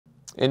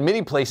In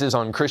many places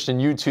on Christian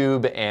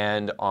YouTube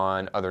and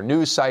on other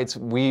news sites,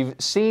 we've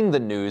seen the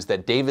news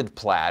that David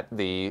Platt,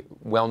 the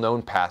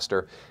well-known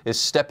pastor, is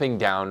stepping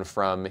down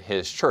from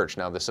his church.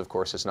 Now, this, of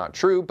course, is not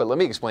true, but let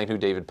me explain who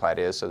David Platt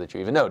is so that you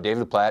even know.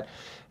 David Platt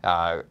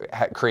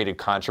created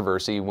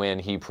controversy when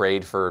he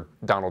prayed for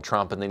Donald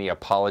Trump, and then he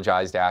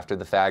apologized after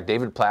the fact.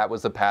 David Platt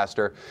was the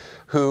pastor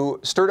who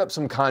stirred up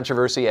some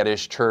controversy at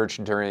his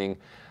church during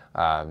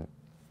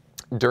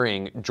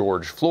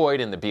George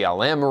Floyd and the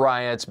BLM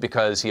riots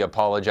because he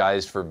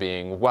apologized for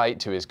being white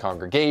to his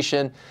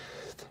congregation.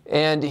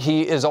 And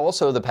he is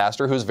also the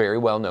pastor who's very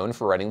well known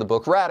for writing the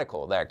book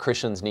Radical, that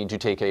Christians need to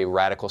take a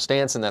radical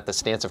stance and that the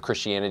stance of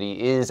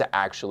Christianity is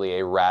actually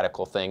a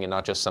radical thing and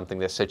not just something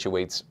that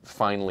situates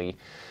finely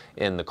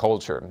in the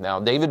culture. Now,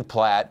 David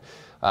Platt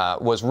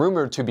was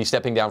rumored to be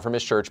stepping down from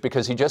his church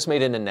because he just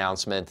made an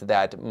announcement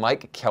that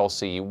Mike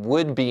Kelsey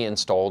would be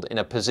installed in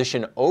a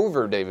position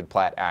over David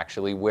Platt,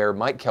 actually, where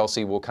Mike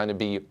Kelsey will kind of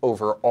be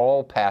over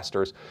all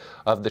pastors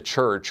of the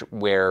church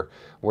where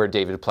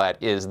David Platt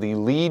is the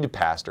lead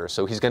pastor.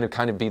 So he's going to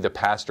kind of be the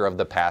pastor of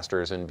the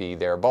pastors and be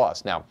their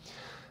boss. Now,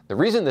 the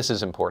reason this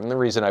is important, the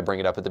reason I bring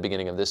it up at the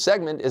beginning of this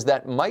segment, is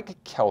that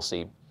Mike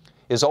Kelsey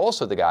is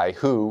also the guy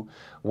who,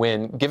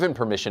 when given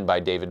permission by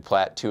David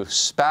Platt to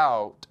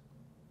spout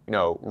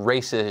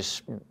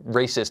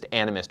racist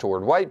animus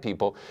toward white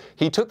people,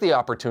 he took the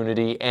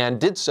opportunity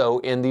and did so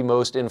in the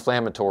most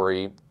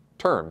inflammatory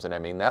terms. And I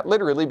mean that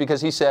literally,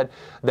 because he said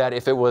that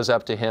if it was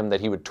up to him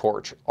that he would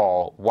torch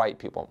all white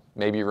people.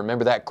 Maybe you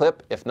remember that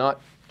clip. If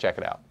not, check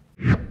it out.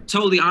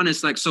 Totally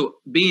honest, so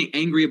being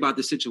angry about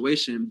the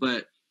situation,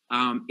 but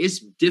it's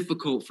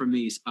difficult for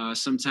me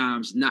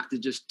sometimes not to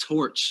just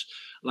torch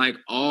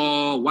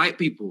all white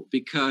people,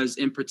 because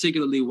in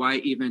particularly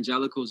white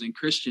evangelicals and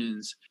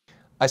Christians.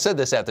 I said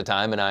this at the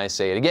time, and I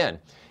say it again.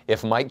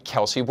 If Mike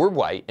Kelsey were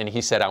white and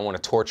he said, "I want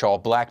to torch all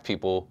black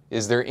people,"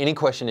 is there any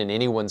question in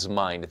anyone's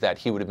mind that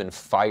he would have been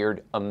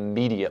fired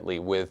immediately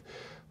with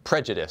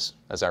prejudice,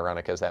 as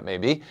ironic as that may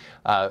be,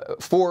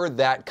 for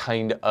that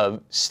kind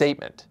of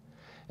statement?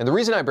 And the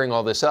reason I bring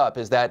all this up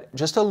is that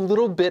just a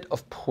little bit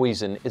of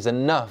poison is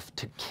enough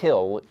to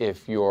kill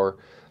if you're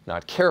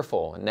not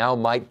careful. And now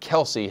Mike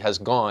Kelsey has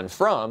gone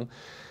from,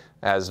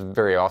 as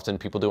very often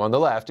people do on the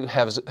left,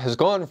 has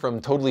gone from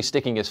totally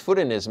sticking his foot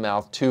in his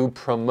mouth to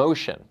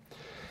promotion.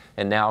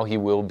 And now he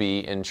will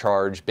be in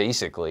charge,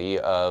 basically,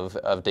 of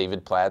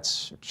David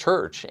Platt's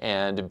church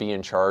and be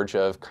in charge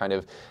of kind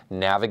of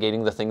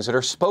navigating the things that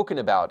are spoken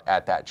about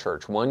at that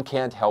church. One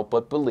can't help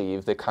but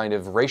believe the kind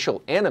of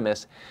racial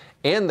animus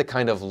and the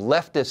kind of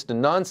leftist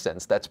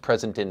nonsense that's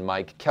present in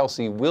Mike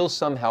Kelsey will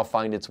somehow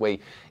find its way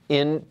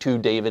into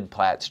David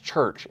Platt's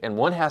church. And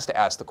one has to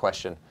ask the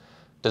question,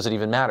 does it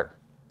even matter?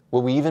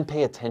 Will we even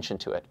pay attention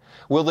to it?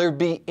 Will there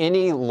be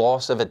any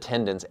loss of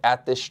attendance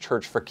at this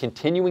church for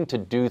continuing to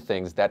do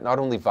things that not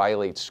only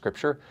violate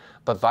Scripture,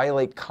 but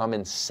violate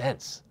common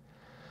sense?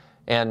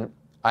 And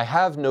I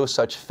have no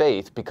such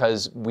faith,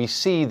 because we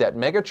see that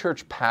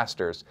megachurch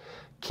pastors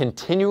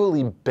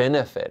continually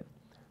benefit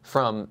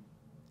from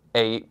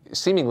a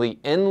seemingly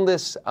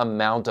endless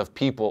amount of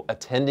people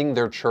attending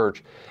their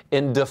church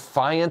in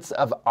defiance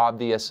of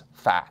obvious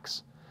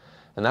facts.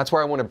 And that's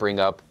where I want to bring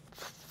up,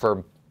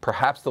 for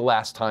perhaps the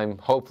last time,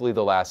 hopefully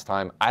the last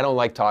time. I don't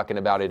like talking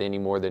about it any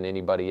more than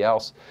anybody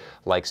else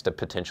likes to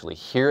potentially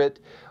hear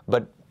it.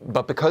 But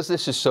because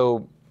this is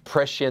so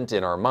prescient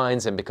in our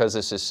minds, and because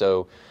this is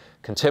so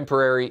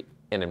contemporary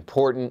and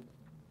important,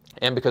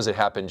 and because it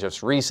happened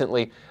just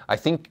recently, I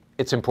think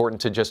it's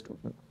important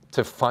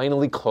to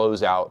finally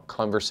close out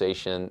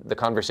the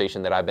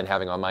conversation that I've been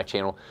having on my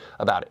channel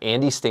about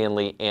Andy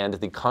Stanley and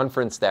the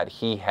conference that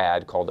he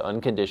had called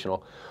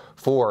Unconditional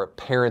for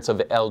parents of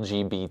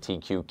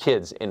LGBTQ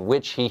kids, in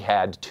which he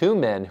had two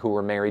men who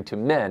were married to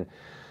men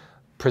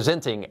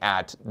presenting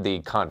at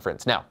the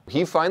conference. Now,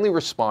 he finally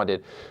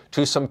responded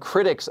to some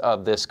critics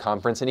of this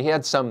conference, and he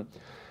had some,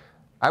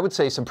 I would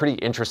say, some pretty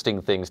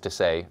interesting things to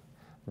say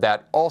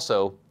that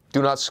also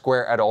do not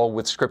square at all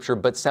with Scripture,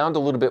 but sound a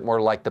little bit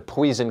more like the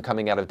poison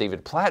coming out of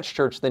David Platt's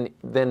church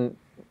than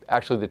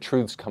actually the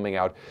truths coming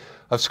out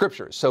of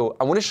Scripture. So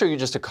I want to show you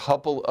just a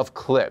couple of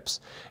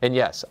clips. And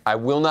yes, I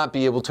will not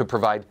be able to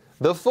provide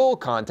the full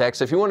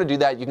context. If you want to do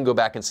that, you can go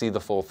back and see the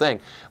full thing.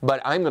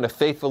 But I'm going to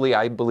faithfully,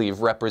 I believe,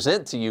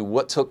 represent to you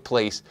what took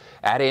place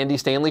at Andy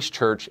Stanley's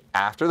church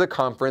after the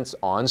conference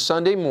on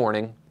Sunday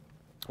morning,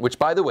 which,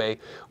 by the way,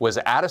 was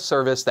at a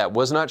service that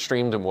was not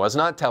streamed and was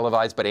not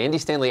televised, but Andy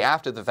Stanley,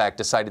 after the fact,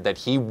 decided that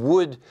he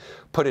would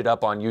put it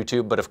up on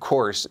YouTube, but of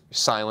course,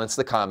 silence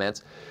the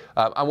comments.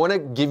 I want to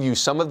give you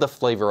some of the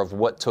flavor of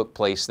what took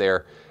place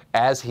there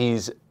as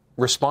he's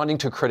responding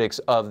to critics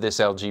of this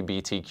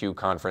LGBTQ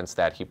conference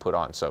that he put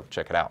on. So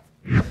check it out.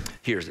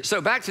 Here's it.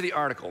 So back to the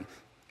article.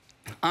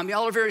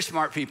 Y'all are very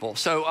smart people.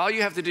 So all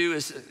you have to do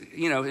is,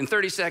 in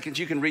 30 seconds,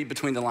 you can read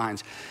between the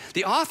lines.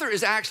 The author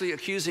is actually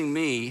accusing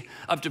me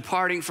of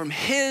departing from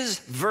his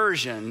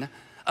version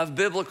of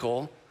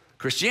biblical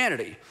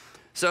Christianity.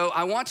 So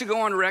I want to go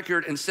on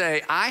record and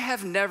say I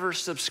have never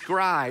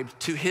subscribed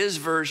to his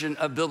version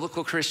of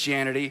biblical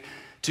Christianity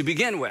to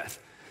begin with.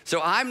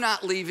 So I'm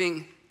not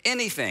leaving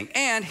anything.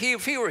 And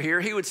if he were here,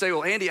 he would say,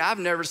 well, Andy, I've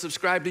never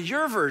subscribed to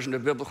your version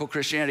of biblical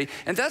Christianity.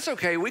 And that's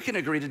okay, we can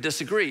agree to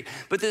disagree.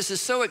 But this is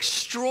so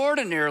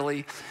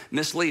extraordinarily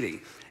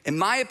misleading. In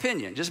my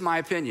opinion, just my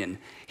opinion,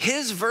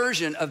 his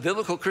version of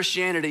biblical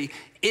Christianity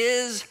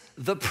is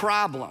the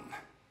problem.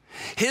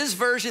 His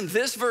version,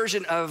 this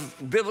version of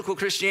biblical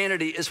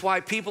Christianity is why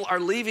people are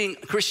leaving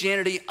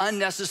Christianity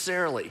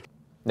unnecessarily.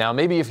 Now,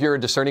 maybe if you're a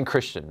discerning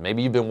Christian,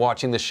 maybe you've been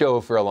watching the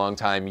show for a long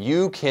time,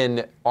 you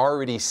can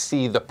already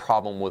see the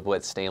problem with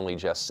what Stanley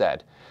just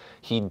said.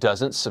 He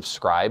doesn't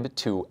subscribe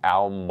to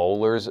Al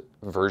Mohler's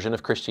version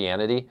of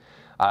Christianity.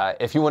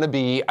 If you want to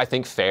be, I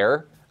think,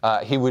 fair,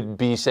 he would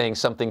be saying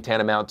something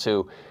tantamount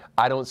to,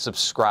 I don't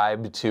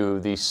subscribe to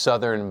the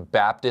Southern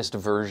Baptist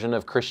version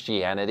of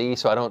Christianity,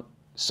 so I don't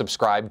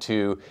subscribe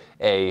to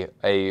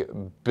a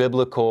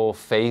biblical,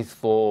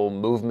 faithful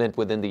movement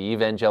within the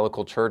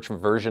evangelical church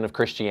version of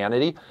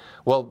Christianity.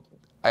 Well,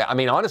 I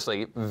mean,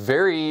 honestly,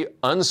 very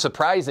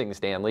unsurprising,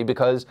 Stanley,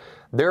 because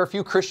there are a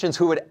few Christians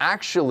who would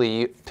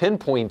actually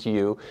pinpoint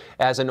you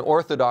as an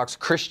Orthodox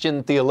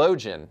Christian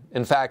theologian.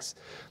 In fact,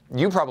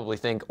 you probably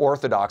think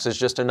Orthodox is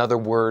just another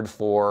word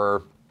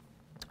for,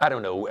 I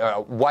don't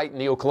know, white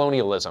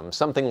neocolonialism,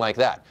 something like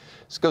that.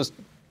 This goes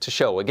to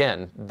show,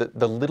 again,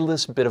 the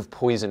littlest bit of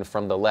poison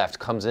from the left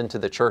comes into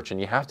the church, and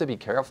you have to be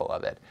careful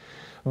of it.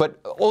 But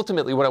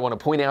ultimately, what I want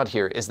to point out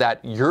here is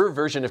that your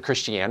version of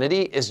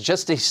Christianity is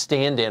just a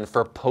stand-in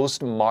for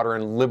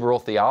postmodern liberal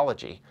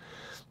theology.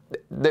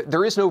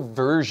 There is no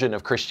version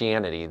of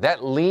Christianity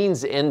that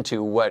leans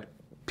into what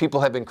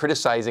people have been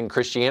criticizing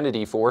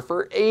Christianity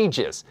for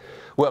ages.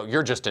 Well,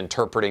 you're just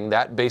interpreting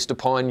that based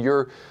upon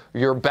your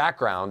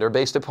background or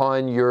based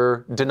upon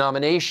your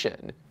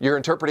denomination. You're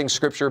interpreting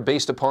Scripture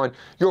based upon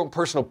your own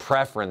personal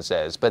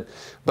preferences. But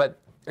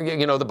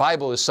you know, the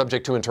Bible is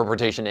subject to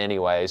interpretation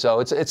anyway, so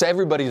it's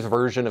everybody's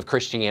version of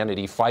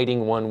Christianity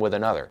fighting one with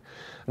another.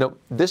 No,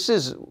 this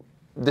is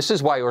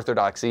why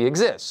orthodoxy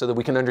exists, so that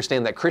we can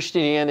understand that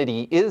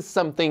Christianity is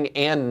something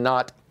and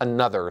not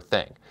another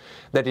thing.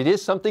 That it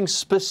is something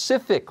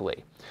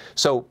specifically.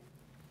 So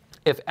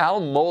if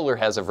Al Mohler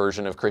has a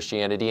version of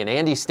Christianity and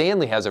Andy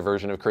Stanley has a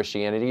version of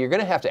Christianity, you're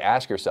going to have to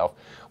ask yourself,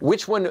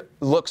 which one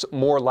looks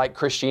more like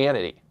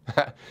Christianity?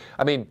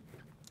 I mean,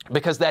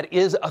 because that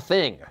is a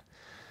thing.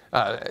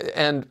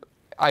 And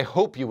I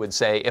hope you would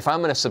say, if I'm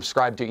going to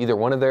subscribe to either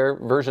one of their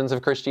versions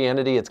of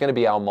Christianity, it's going to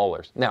be Al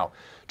Mohler's. Now,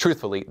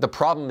 truthfully, the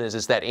problem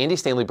is that Andy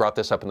Stanley brought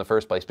this up in the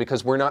first place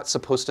because we're not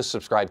supposed to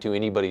subscribe to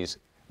anybody's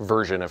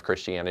version of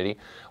Christianity.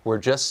 We're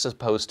just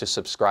supposed to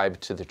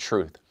subscribe to the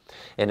truth.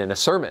 And in a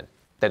sermon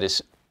that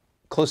is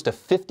close to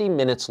 50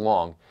 minutes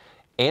long,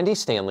 Andy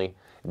Stanley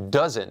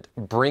doesn't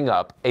bring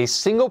up a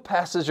single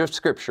passage of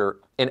Scripture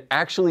and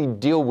actually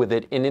deal with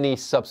it in any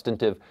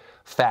substantive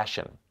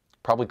fashion.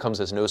 Probably comes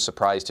as no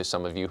surprise to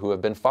some of you who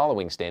have been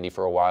following Stanley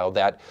for a while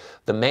that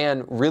the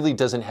man really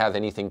doesn't have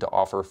anything to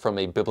offer from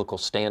a biblical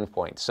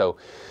standpoint. So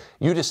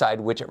you decide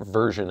which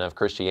version of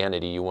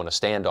Christianity you want to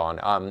stand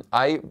on.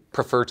 I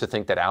prefer to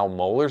think that Al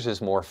Mohler's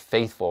is more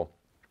faithful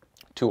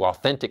to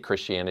authentic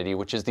Christianity,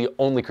 which is the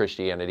only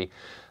Christianity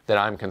that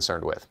I'm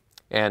concerned with.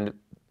 And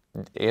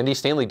Andy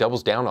Stanley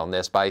doubles down on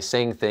this by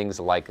saying things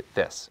like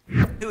this.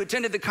 Who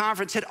attended the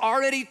conference had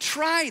already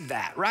tried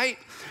that, right?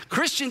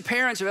 Christian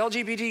parents of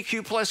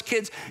LGBTQ plus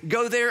kids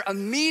go there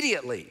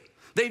immediately.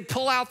 They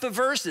pull out the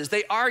verses,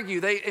 they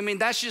argue,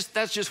 that's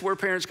just where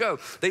parents go.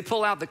 They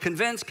pull out the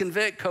convince,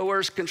 convict,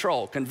 coerce,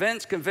 control.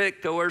 Convince,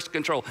 convict, coerce,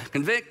 control.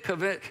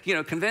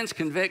 Convince,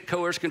 convict,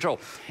 coerce, control.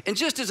 And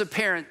just as a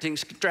parenting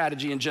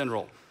strategy in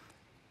general,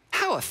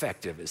 how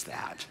effective is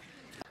that?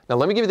 Now,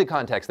 let me give you the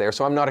context there,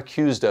 so I'm not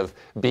accused of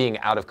being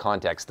out of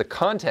context. The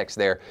context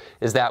there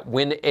is that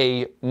when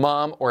a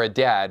mom or a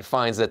dad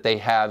finds that they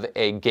have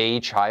a gay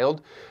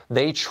child,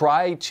 they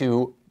try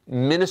to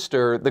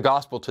minister the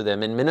gospel to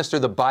them and minister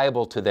the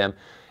Bible to them.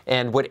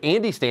 And what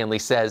Andy Stanley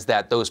says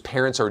that those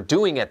parents are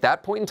doing at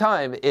that point in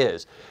time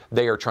is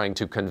they are trying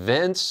to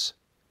convince,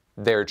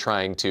 they're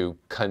trying to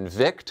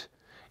convict,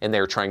 and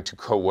they're trying to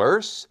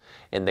coerce,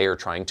 and they are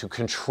trying to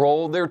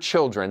control their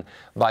children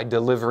by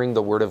delivering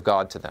the Word of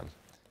God to them.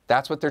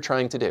 That's what they're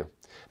trying to do.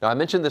 Now, I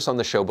mentioned this on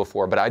the show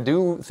before, but I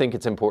do think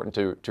it's important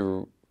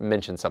to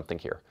mention something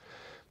here.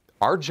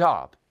 Our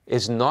job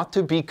is not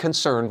to be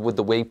concerned with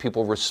the way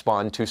people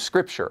respond to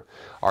Scripture.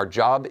 Our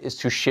job is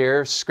to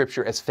share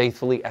Scripture as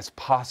faithfully as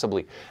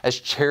possibly, as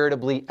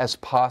charitably as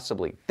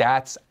possibly.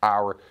 That's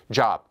our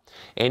job.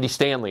 Andy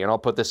Stanley, and I'll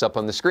put this up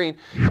on the screen,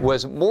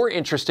 was more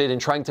interested in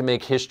trying to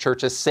make his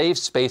church a safe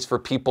space for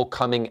people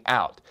coming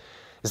out.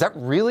 Is that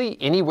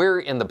really anywhere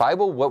in the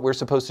Bible what we're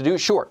supposed to do?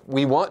 Sure,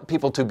 we want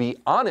people to be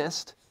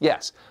honest,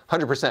 yes,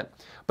 100%.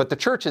 But the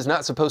church is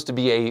not supposed to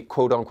be a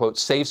quote-unquote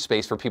safe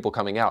space for people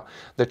coming out.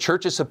 The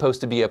church is supposed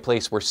to be a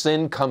place where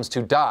sin comes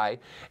to die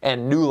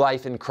and new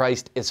life in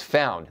Christ is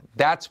found.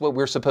 That's what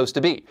we're supposed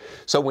to be.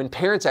 So when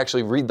parents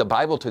actually read the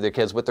Bible to their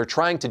kids, what they're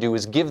trying to do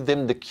is give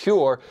them the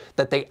cure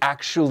that they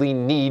actually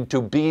need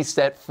to be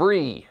set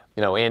free.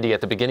 You know, Andy at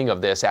the beginning of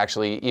this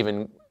actually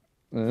even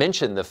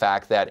mentioned the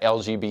fact that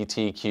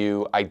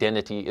LGBTQ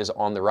identity is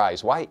on the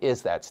rise. Why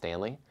is that,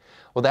 Stanley?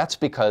 Well, that's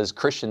because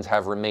Christians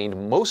have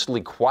remained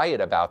mostly quiet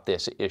about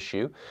this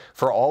issue.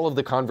 For all of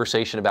the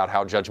conversation about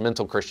how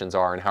judgmental Christians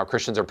are and how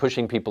Christians are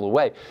pushing people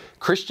away,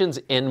 Christians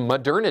in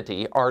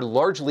modernity are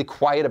largely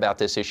quiet about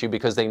this issue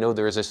because they know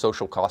there is a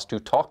social cost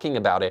to talking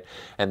about it,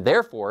 and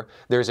therefore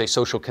there's a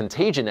social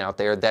contagion out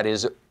there that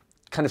is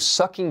kind of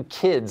sucking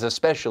kids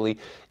especially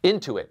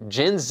into it.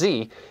 Gen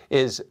Z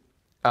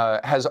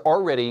has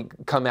already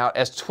come out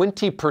as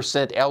 20%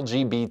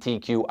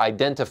 LGBTQ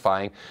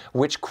identifying,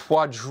 which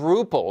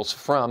quadruples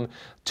from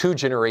 2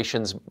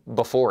 generations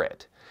before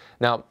it.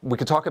 Now, we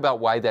could talk about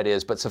why that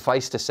is, but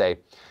suffice to say,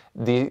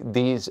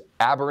 these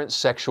aberrant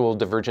sexual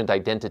divergent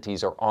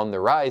identities are on the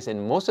rise,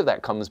 and most of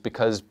that comes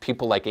because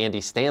people like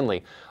Andy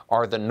Stanley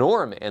are the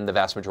norm in the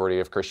vast majority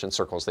of Christian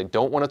circles. They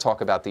don't want to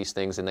talk about these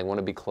things, and they want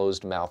to be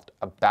closed-mouthed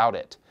about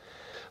it.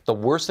 The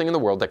worst thing in the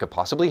world that could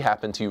possibly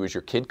happen to you is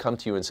your kid come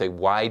to you and say,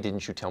 "Why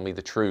didn't you tell me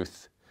the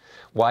truth?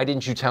 Why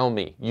didn't you tell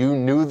me? You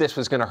knew this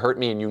was going to hurt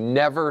me and you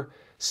never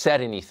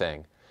said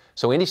anything."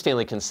 So Andy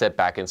Stanley can sit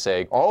back and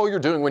say, all you're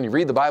doing when you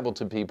read the Bible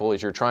to people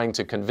is you're trying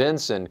to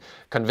convince and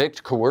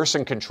convict, coerce,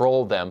 and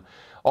control them.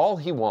 All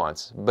he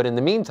wants. But in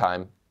the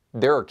meantime,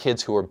 there are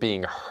kids who are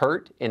being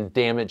hurt and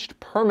damaged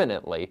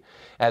permanently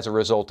as a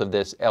result of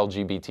this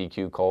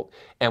LGBTQ cult.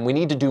 And we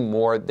need to do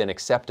more than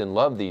accept and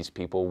love these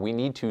people. We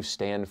need to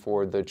stand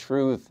for the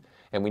truth,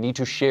 and we need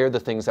to share the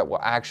things that will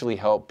actually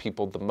help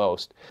people the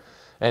most.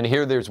 And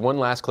here there's one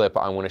last clip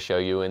I want to show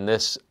you, and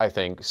this, I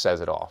think, says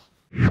it all.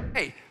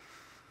 Hey,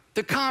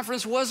 the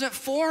conference wasn't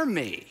for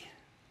me.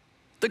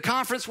 The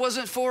conference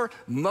wasn't for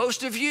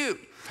most of you.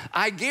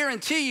 I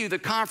guarantee you the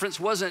conference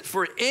wasn't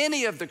for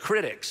any of the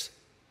critics.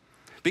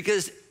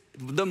 Because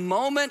the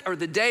moment or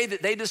the day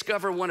that they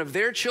discover one of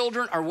their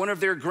children or one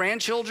of their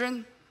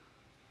grandchildren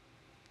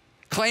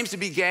claims to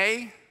be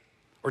gay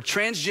or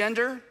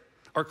transgender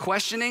or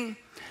questioning,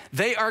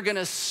 they are going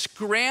to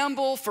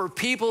scramble for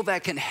people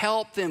that can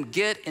help them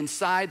get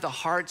inside the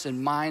hearts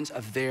and minds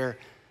of their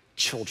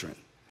children.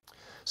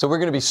 So we're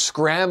going to be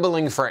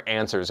scrambling for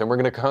answers, and we're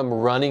going to come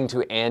running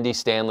to Andy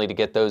Stanley to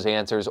get those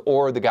answers,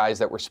 or the guys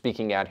that were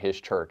speaking at his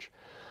church.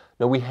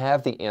 No, we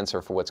have the answer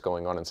for what's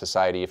going on in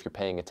society if you're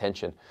paying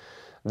attention.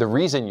 The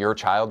reason your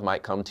child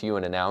might come to you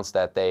and announce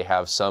that they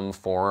have some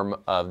form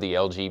of the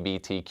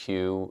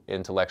LGBTQ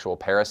intellectual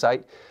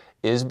parasite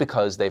is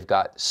because they've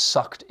got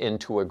sucked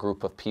into a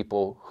group of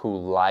people who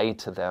lie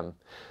to them.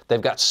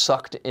 They've got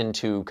sucked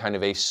into kind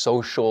of a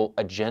social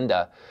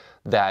agenda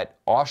that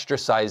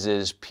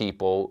ostracizes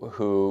people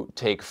who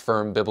take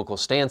firm biblical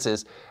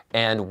stances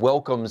and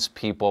welcomes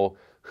people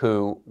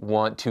who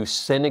want to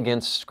sin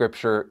against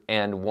Scripture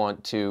and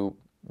want to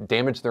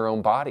damage their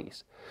own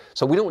bodies.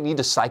 So we don't need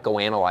to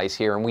psychoanalyze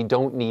here, and we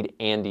don't need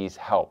Andy's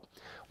help.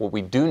 What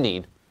we do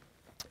need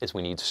is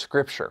we need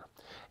Scripture.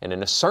 And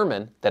in a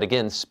sermon that,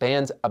 again,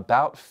 spans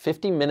about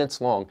 50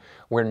 minutes long,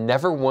 we're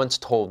never once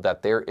told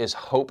that there is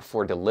hope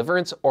for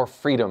deliverance or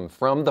freedom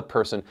from the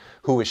person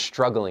who is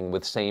struggling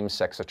with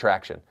same-sex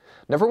attraction.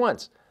 Never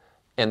once.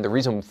 And the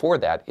reason for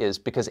that is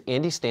because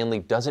Andy Stanley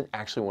doesn't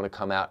actually want to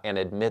come out and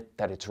admit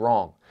that it's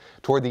wrong.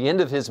 Toward the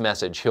end of his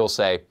message, he'll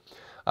say,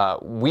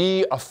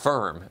 we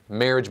affirm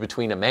marriage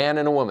between a man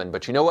and a woman,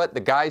 but you know what? The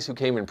guys who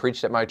came and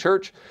preached at my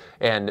church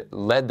and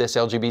led this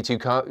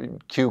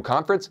LGBTQ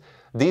conference,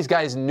 these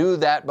guys knew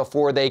that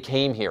before they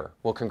came here.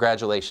 Well,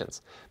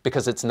 congratulations.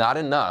 Because it's not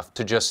enough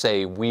to just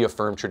say we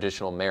affirm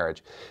traditional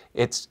marriage.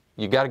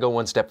 You got to go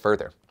one step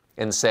further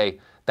and say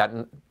that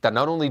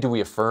not only do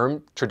we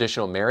affirm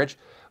traditional marriage,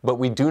 but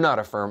we do not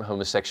affirm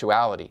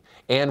homosexuality.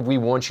 And we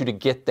want you to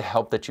get the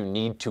help that you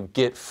need to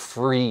get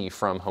free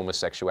from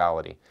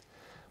homosexuality.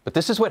 But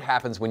this is what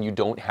happens when you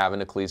don't have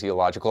an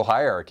ecclesiological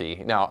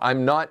hierarchy. Now,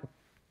 I'm not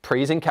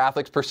praising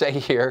Catholics per se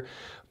here,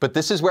 but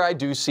this is where I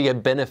do see a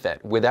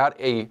benefit. Without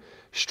a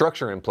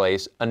structure in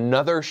place,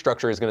 another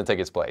structure is going to take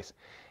its place.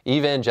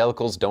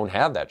 Evangelicals don't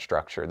have that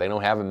structure. They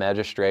don't have a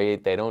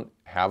magistrate. They don't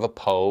have a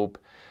pope.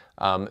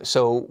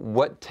 So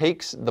what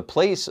takes the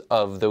place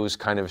of those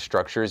kind of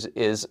structures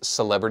is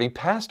celebrity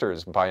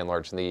pastors, by and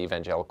large, in the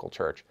evangelical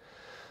church.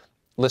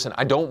 Listen,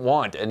 I don't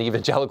want an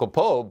evangelical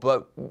pope,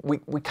 but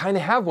we kind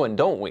of have one,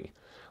 don't we?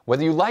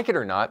 Whether you like it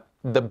or not,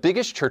 the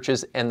biggest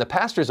churches and the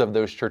pastors of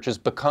those churches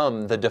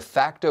become the de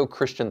facto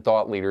Christian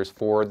thought leaders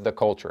for the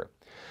culture.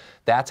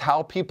 That's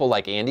how people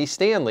like Andy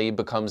Stanley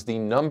becomes the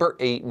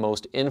 #8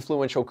 most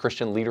influential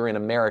Christian leader in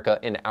America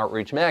in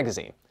Outreach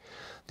magazine.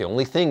 The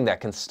only thing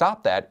that can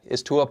stop that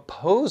is to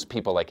oppose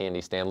people like Andy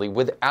Stanley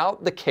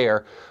without the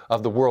care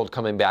of the world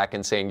coming back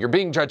and saying, you're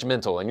being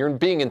judgmental and you're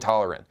being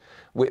intolerant.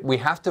 We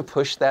have to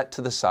push that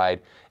to the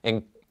side,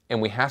 and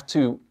we have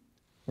to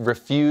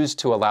refuse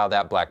to allow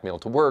that blackmail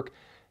to work.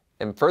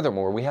 And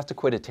furthermore, we have to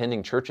quit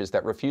attending churches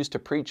that refuse to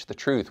preach the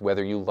truth,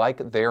 whether you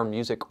like their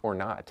music or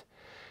not.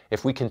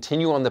 If we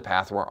continue on the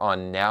path we're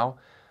on now,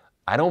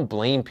 I don't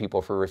blame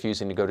people for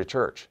refusing to go to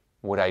church.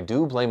 What I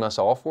do blame us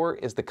all for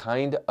is the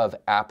kind of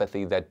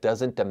apathy that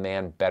doesn't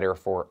demand better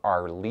for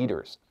our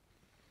leaders.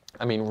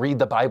 I mean, read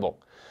the Bible.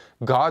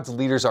 God's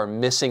leaders are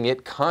missing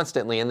it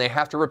constantly, and they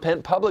have to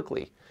repent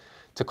publicly.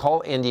 To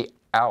call Andy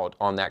out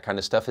on that kind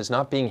of stuff is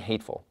not being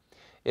hateful.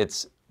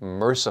 It's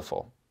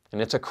merciful,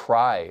 and it's a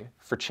cry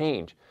for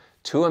change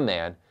to a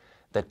man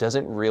that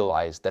doesn't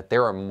realize that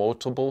there are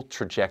multiple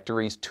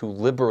trajectories to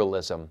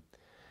liberalism.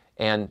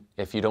 And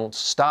if you don't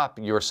stop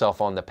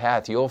yourself on the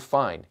path, you'll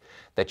find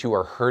that you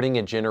are hurting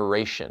a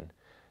generation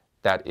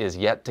that is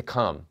yet to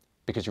come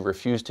because you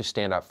refuse to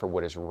stand up for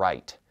what is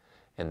right.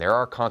 And there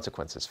are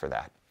consequences for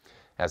that,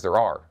 as there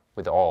are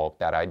with all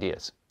bad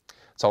ideas.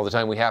 That's all the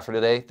time we have for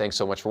today. Thanks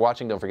so much for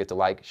watching. Don't forget to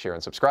like, share,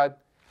 and subscribe,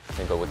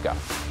 and go with God.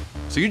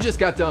 So you just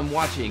got done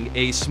watching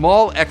a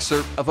small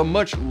excerpt of a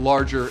much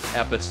larger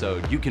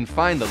episode. You can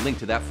find the link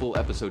to that full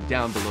episode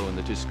down below in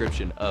the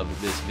description of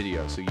this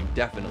video. So you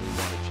definitely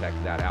want to check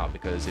that out,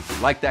 because if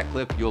you like that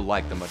clip, you'll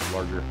like the much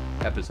larger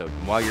episode.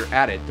 And while you're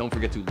at it, don't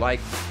forget to like,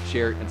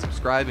 share, and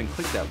subscribe, and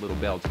click that little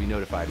bell to be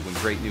notified when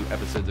great new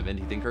episodes of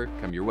Indie Thinker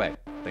come your way.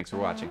 Thanks for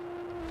watching.